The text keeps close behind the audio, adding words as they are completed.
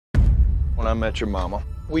when I met your mama.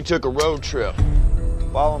 We took a road trip,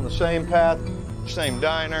 following the same path, same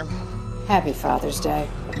diner. Happy Father's Day.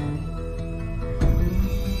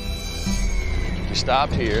 We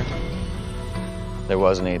stopped here. There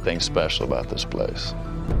wasn't anything special about this place,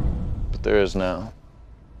 but there is now.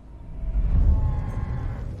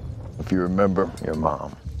 If you remember your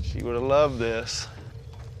mom, she would have loved this.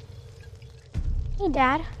 Hey,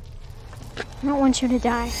 Dad. I don't want you to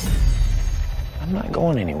die. I'm not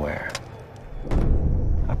going anywhere.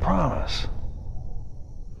 I promise.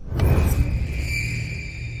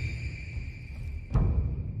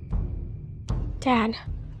 Dad.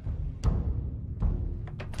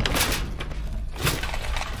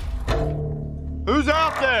 Who's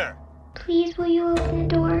out there? Please, will you open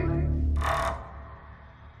the door?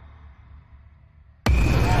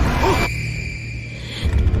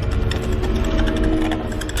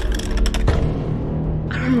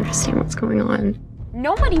 I don't understand what's going on.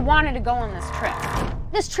 Nobody wanted to go on this trip.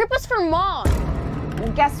 This trip was for Mom.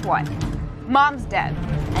 And guess what? Mom's dead.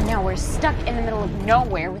 And now we're stuck in the middle of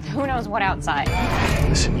nowhere with who knows what outside.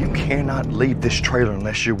 Listen, you cannot leave this trailer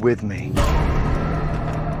unless you're with me.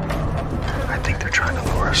 I think they're trying to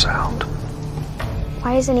lure us out.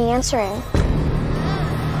 Why isn't he answering?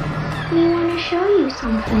 We want to show you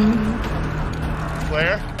something.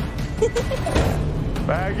 Claire?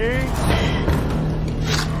 Maggie?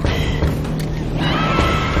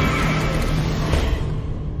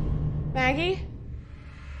 Maggie?